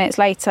couple of minutes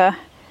later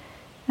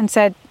and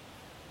said...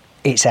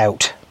 It's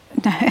out.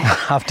 No.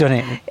 I've done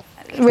it.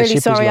 Really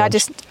sorry, I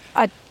just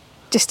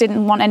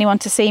didn't want anyone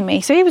to see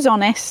me. So he was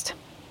honest.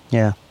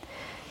 Yeah.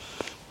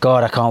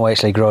 God, I can't wait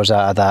till he grows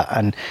out of that.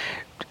 And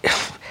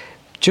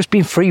just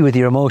being free with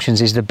your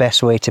emotions is the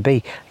best way to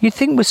be. You'd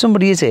think with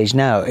somebody his age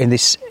now, in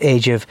this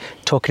age of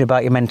talking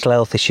about your mental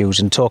health issues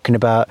and talking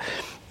about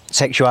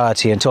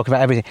sexuality and talking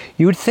about everything,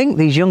 you would think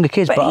these younger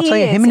kids, but I'll tell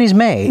you, him and his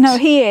mates... No,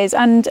 he is.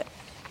 And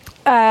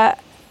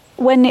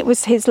when it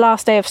was his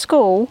last day of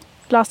school,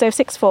 last day of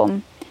sixth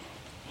form,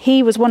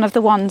 he was one of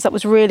the ones that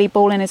was really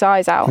bawling his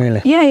eyes out.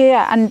 Really?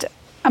 Yeah. And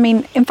I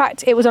mean, in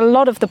fact, it was a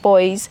lot of the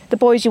boys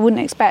you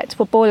wouldn't expect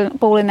were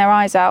bawling their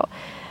eyes out.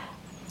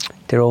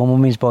 They're all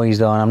mummy's boys,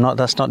 though, and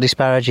that's not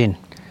disparaging.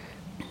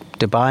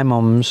 Dubai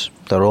mums,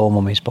 they're all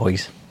mummy's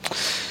boys.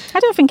 I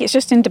don't think it's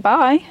just in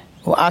Dubai.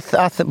 Well, I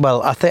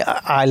think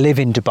I live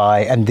in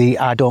Dubai, and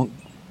I don't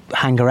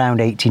hang around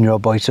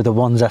 18-year-old boys. So the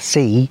ones I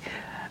see,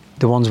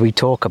 the ones we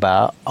talk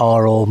about,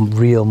 are all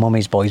real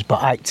mummy's boys,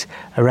 but act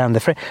around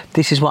the...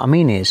 This is what I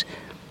mean is,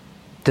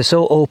 they're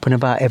so open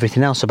about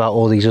everything else, about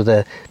all these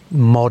other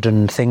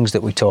modern things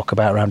that we talk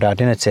about around our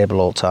dinner table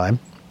all the time.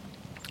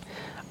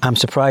 I'm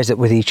surprised that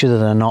with each other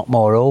they're not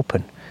more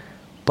open.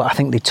 But I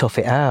think they tough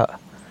it out.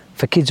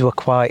 For kids who are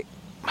quite,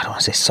 I don't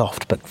want to say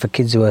soft, but for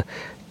kids who are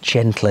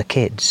gentler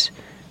kids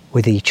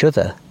with each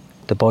other,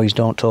 the boys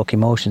don't talk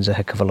emotions a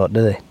heck of a lot,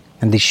 do they?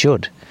 And they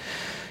should.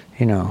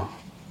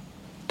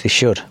 They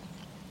should.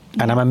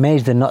 And I'm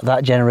amazed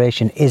that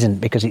generation isn't,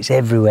 because it's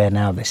everywhere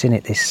now,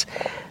 this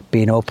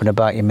being open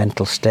about your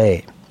mental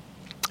state.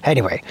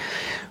 Anyway,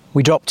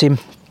 we dropped him,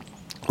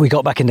 we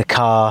got back in the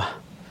car,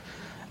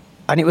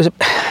 and it was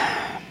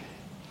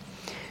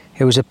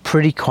a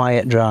pretty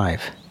quiet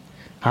drive.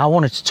 I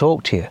wanted to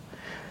talk to you.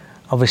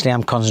 Obviously,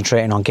 I'm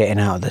concentrating on getting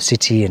out of the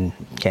city and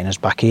getting us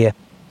back here.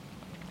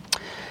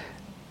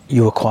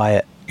 You were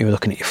quiet, you were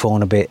looking at your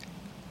phone a bit,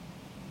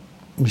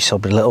 you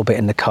sobbed a little bit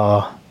in the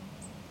car,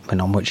 but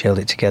not much, held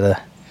it together.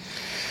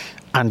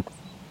 And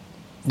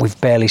we've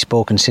barely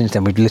spoken since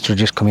then. We've literally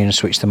just come in and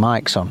switched the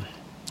mics on,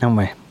 haven't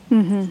we?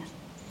 Mm-hmm.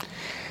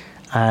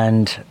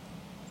 And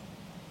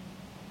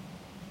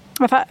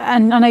I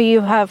know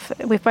you have.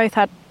 We've both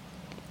had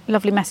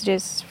lovely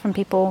messages from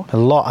people. A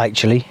lot,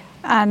 actually.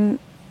 And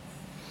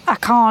I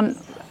can't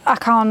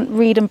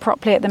read them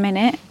properly at the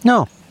minute.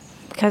 No,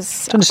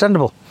 because it's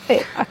understandable.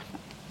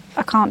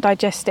 I can't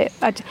digest it.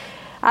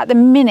 At the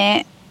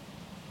minute,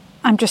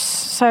 I'm just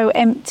so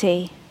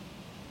empty,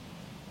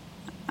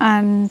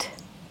 and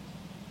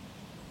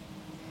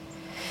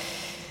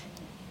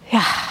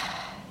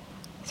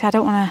so I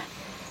don't want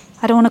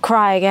to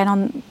cry again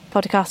on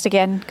podcast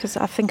again, because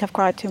I think I've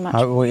cried too much.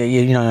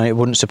 It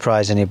wouldn't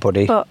surprise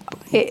anybody. But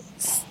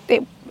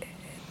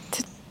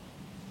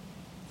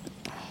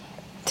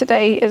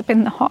today has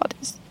been the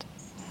hardest.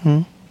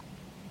 You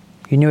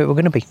knew it were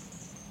going to be.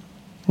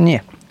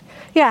 Yeah.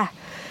 Yeah.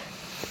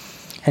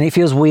 And it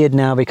feels weird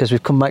now because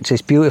we've come back to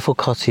this beautiful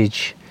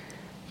cottage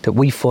that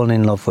we've fallen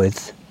in love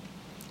with,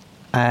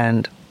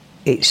 and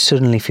it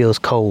suddenly feels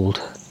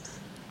cold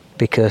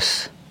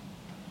because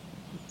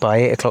by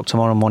 8 o'clock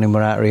tomorrow morning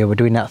we're out here. We're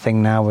doing that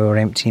thing now where we're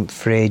emptying the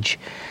fridge,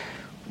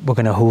 we're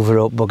going to hoover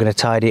up, we're going to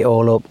tidy it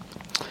all up,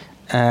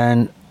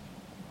 and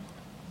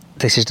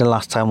this is the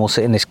last time we'll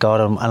sit in this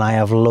garden. And I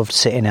have loved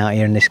sitting out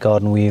here in this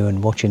garden with you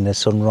and watching the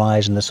sun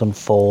rise and the sun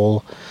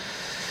fall.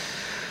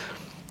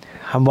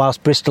 And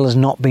whilst Bristol has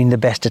not been the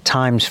best of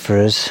times for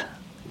us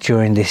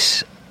during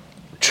this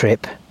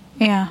trip,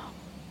 yeah,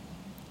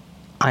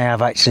 I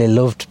have actually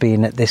loved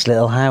being at this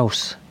little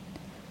house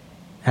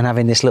and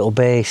having this little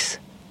base,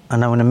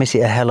 and I'm going to miss it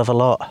a hell of a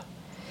lot.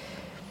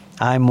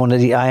 I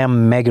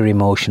am mega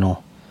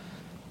emotional.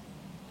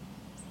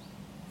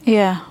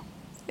 Yeah,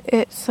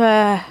 it's.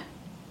 And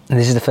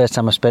this is the first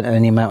time I've spent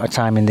any amount of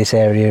time in this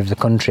area of the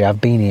country. I've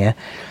been here,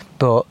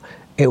 but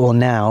it will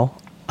now.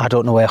 I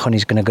don't know where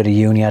Honey's going to go to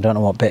uni. I don't know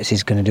what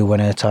Betsy's going to do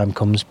when her time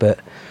comes, but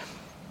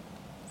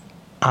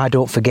I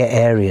don't forget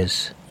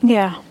areas.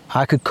 Yeah.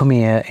 I could come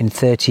here in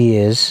 30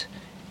 years,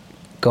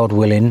 God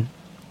willing,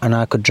 and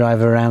I could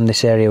drive around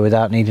this area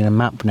without needing a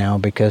map now,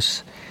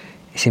 because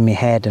it's in my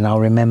head, and I'll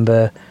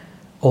remember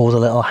all the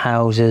little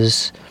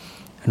houses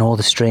and all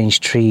the strange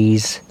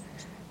trees,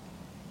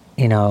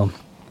 and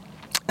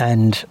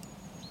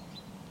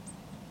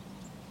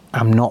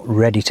I'm not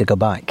ready to go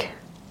back.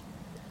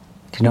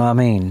 Do you know what I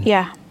mean?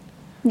 Yeah.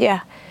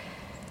 Yeah.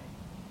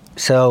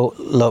 So,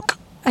 look,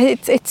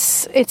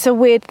 It's a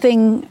weird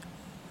thing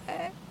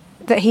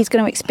that he's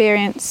going to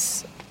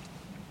experience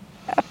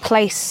a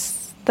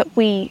place that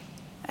we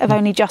have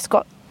only just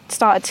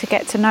started to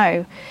get to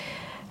know.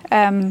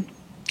 And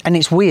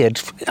it's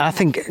weird. I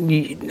think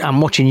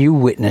I'm watching you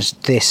witness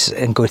this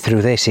and go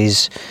through this.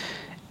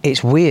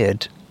 It's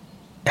weird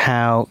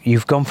how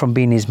you've gone from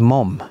being his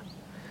mum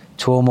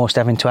to almost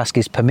having to ask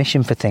his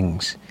permission for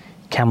things.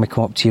 Can we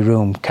come up to your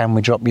room? Can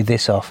we drop you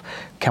this off?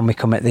 Can we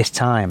come at this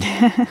time?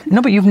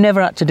 No, but you've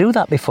never had to do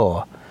that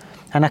before.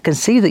 And I can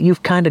see that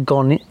you've kind of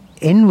gone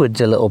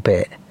inwards a little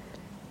bit.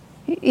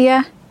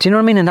 Yeah. Do you know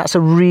what I mean? And that's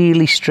a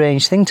really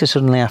strange thing to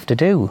suddenly have to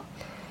do.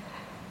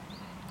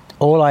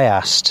 All I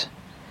asked,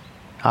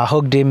 I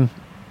hugged him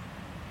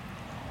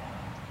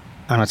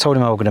and I told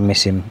him I was going to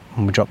miss him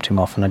when we dropped him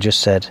off, and I just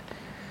said,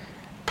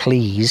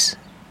 please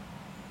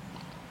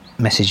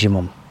message your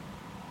mum.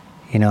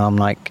 You know, I'm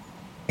like,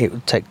 it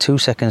would take 2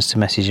 seconds to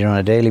message her on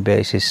a daily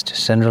basis, to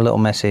send her a little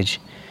message.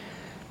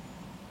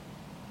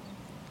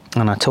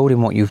 And I told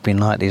him what you've been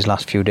like these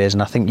last few days,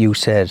 and I think you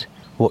said,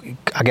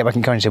 I get back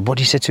in car and he said, what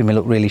did you say to him? He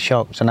looked really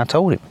shocked. And I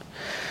told him,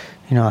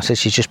 you know, I said,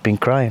 she's just been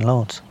crying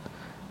loads.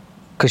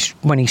 Because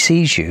when he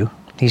sees you,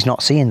 he's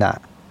not seeing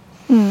that.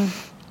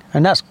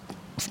 And that's,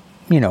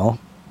 you know,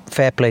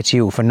 fair play to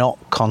you for not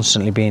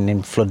constantly being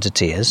in floods of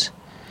tears.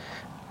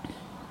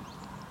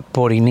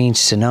 But he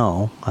needs to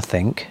know, I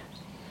think.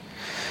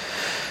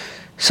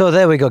 So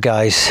there we go,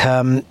 guys.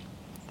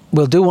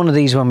 We'll do one of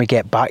these when we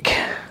get back.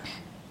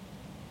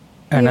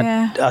 And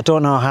yeah. I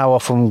don't know how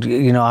often,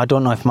 you know, I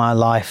don't know if my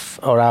life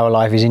or our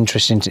life is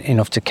interesting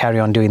enough to carry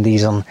on doing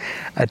these on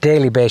a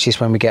daily basis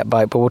when we get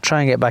back, but we'll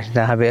try and get back into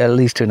the habit at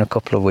least in a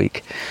couple of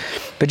weeks.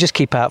 But just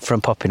keep out for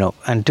them popping up,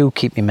 and do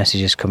keep your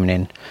messages coming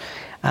in.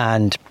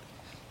 And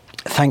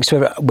thanks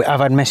to I've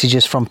had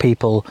messages from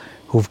people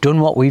who've done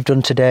what we've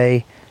done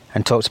today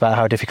and talked about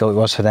how difficult it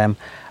was for them.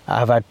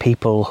 I've had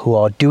people who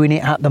are doing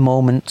it at the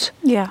moment.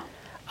 Yeah.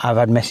 I've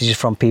had messages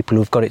from people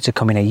who've got it to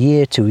come in a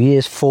year, 2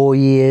 years, 4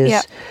 years.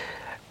 Yeah.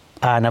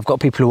 And I've got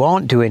people who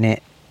aren't doing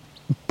it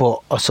but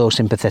are so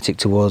sympathetic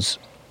towards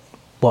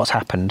what's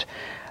happened.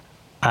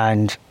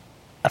 And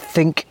I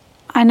think...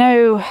 I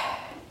know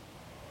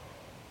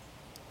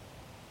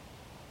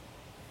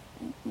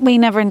we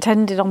never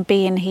intended on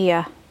being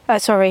here.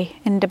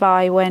 In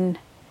Dubai when...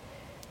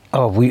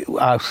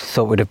 I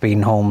thought we'd have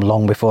been home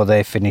long before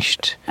they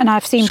finished And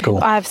I've seen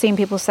school. I've seen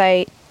people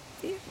say,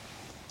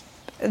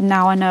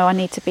 now I know I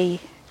need to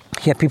be...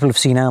 Yeah, people have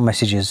seen our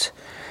messages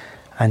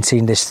and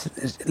seen this,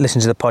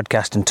 listened to the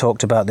podcast and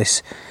talked about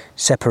this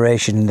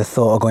separation, the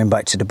thought of going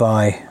back to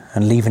Dubai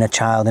and leaving a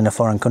child in a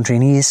foreign country.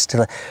 And he is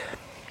still...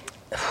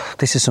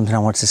 This is something I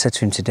wanted to say to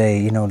him today,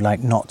 you know, like,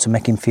 not to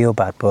make him feel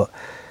bad, but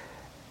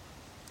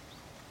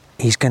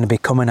he's going to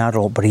become an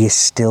adult, but he is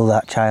still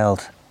that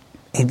child.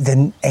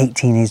 The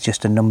 18 is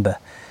just a number.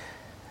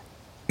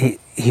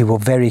 He will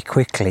very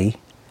quickly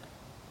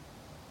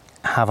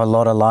have a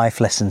lot of life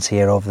lessons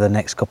here over the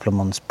next couple of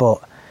months, but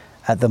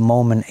at the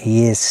moment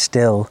he is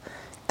still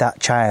that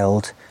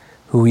child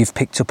who you've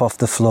picked up off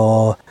the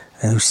floor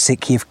and who's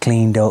sick you've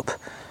cleaned up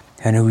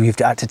and who you've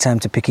had to tell him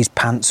to pick his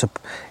pants up.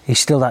 He's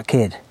still that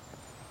kid.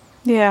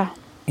 Yeah.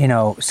 You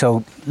know,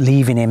 so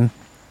leaving him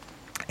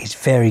is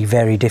very,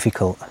 very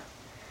difficult.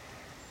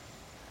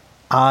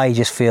 I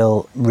just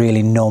feel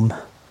really numb.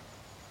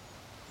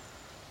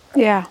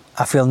 Yeah.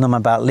 I feel numb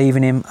about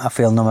leaving him. I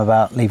feel numb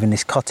about leaving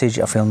this cottage.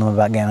 I feel numb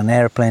about getting on an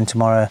aeroplane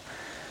tomorrow.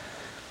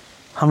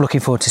 I'm looking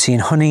forward to seeing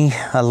Honey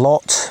a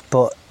lot,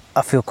 but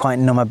I feel quite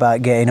numb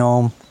about getting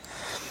home.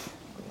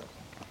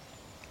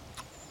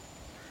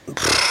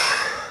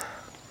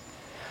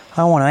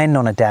 I want to end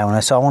on a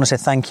downer, so I want to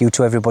say thank you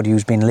to everybody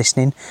who's been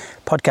listening.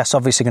 Podcast's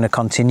obviously going to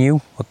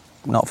continue. We're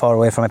not far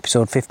away from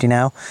episode 50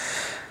 now.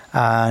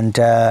 And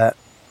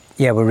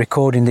yeah, we're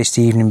recording this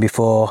the evening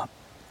before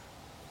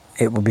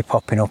it will be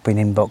popping up in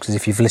inboxes.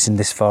 If you've listened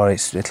this far,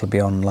 it'll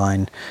be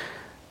online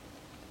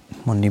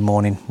Monday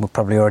morning. We'll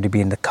probably already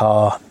be in the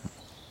car.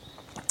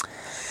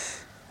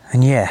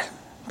 And yeah,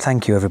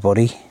 thank you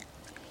everybody.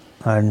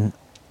 And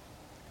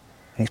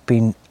it's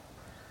been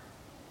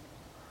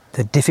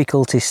the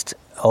difficultest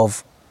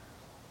of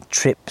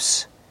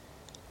trips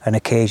and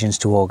occasions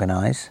to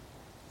organise.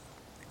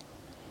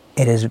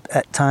 It has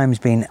at times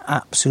been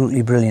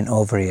absolutely brilliant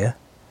over here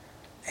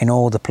in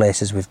all the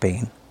places we've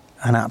been,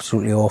 and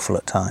absolutely awful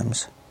at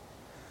times.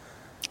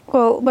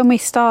 Well, when we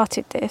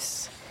started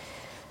this,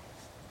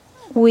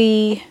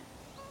 we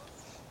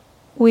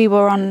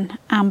were on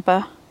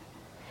Amber.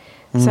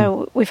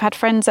 So we've had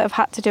friends that have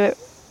had to do it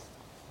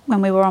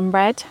when we were on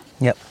Red.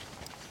 Yep.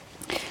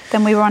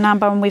 Then we were on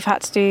Amber and we've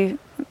had to do,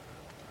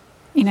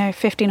 you know,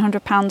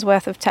 £1,500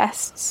 worth of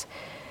tests.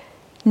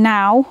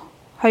 Now,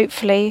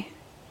 hopefully,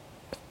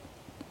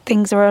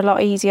 things are a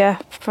lot easier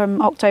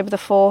from October the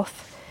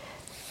 4th.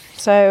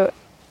 So,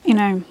 you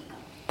know,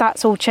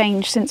 that's all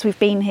changed since we've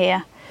been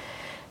here.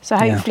 So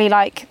hopefully,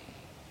 like,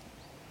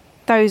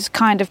 those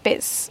kind of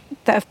bits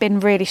that have been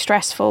really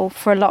stressful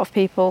for a lot of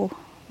people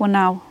will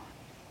now,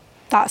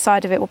 that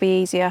side of it will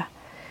be easier.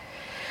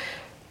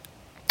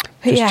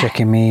 Just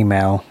checking my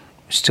email,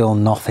 still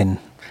nothing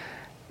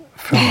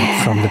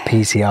from the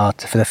PCR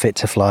for the fit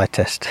to fly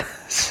test.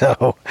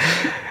 So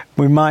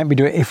we might be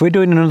doing, if we're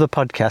doing another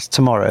podcast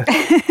tomorrow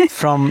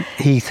from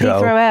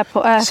Heathrow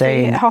Airport,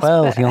 saying,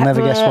 well, you'll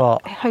never guess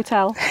what.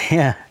 Hotel.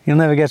 Yeah, you'll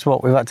never guess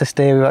what. We've had to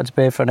stay, we've had to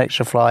pay for an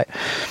extra flight.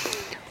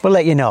 We'll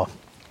let you know.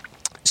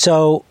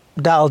 So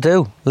that'll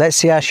do. Let's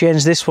see how she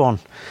ends this one.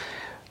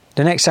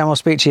 The next time I'll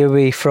speak to you will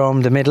be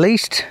from the Middle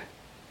East.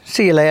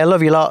 See you later.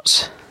 Love you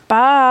lots.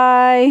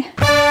 Bye.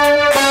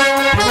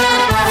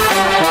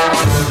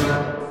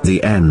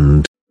 The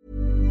end.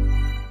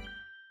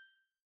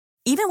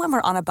 Even when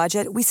we're on a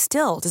budget, we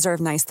still deserve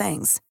nice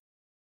things.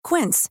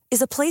 Quince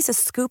is a place to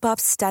scoop up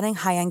stunning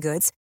high-end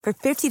goods for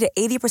 50 to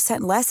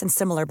 80% less than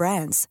similar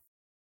brands.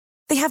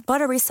 They have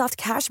buttery soft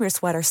cashmere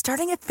sweaters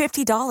starting at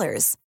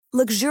 $50,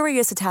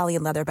 luxurious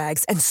Italian leather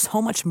bags, and so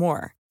much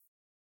more.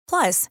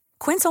 Plus,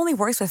 Quince only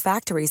works with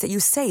factories that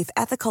use safe,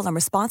 ethical, and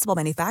responsible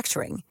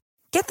manufacturing.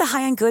 Get the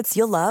high-end goods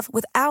you'll love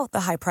without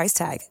the high price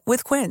tag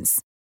with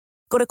Quince.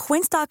 Go to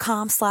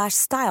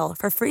quince.com/style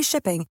for free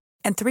shipping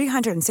and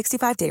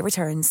 365-day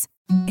returns.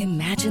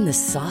 Imagine the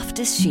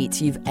softest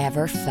sheets you've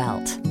ever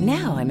felt.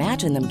 Now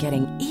imagine them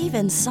getting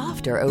even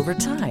softer over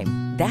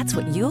time. That's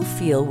what you'll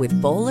feel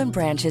with Boll &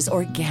 Branch's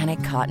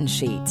organic cotton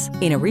sheets.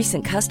 In a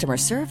recent customer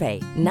survey,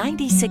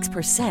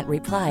 96%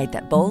 replied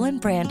that Boll &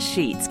 Branch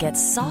sheets get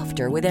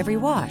softer with every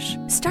wash.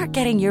 Start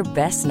getting your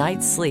best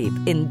night's sleep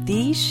in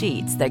these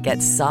sheets that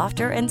get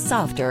softer and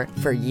softer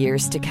for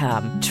years to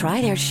come.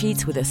 Try their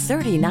sheets with a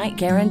 30-night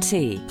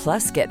guarantee.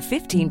 Plus, get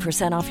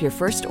 15% off your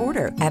first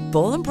order at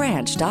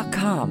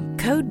bollandbranch.com.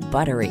 Code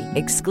BUTTERY.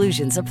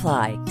 Exclusions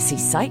apply. See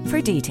site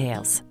for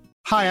details.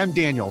 Hi, I'm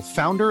Daniel,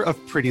 founder of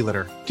Pretty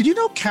Litter. Did you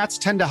know cats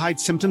tend to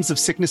hide symptoms of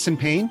sickness and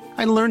pain?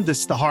 I learned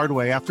this the hard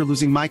way after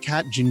losing my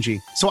cat,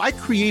 Gingy. So I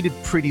created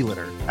Pretty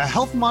Litter, a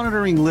health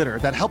monitoring litter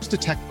that helps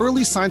detect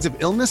early signs of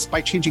illness by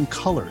changing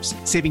colors,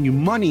 saving you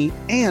money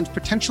and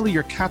potentially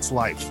your cat's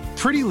life.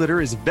 Pretty Litter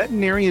is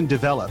veterinarian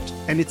developed,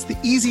 and it's the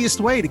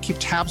easiest way to keep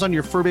tabs on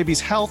your fur baby's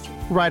health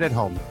right at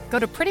home. Go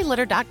to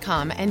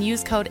prettylitter.com and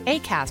use code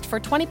ACAST for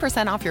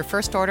 20% off your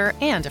first order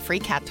and a free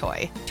cat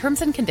toy.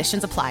 Terms and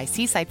conditions apply.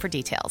 See site for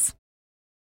details.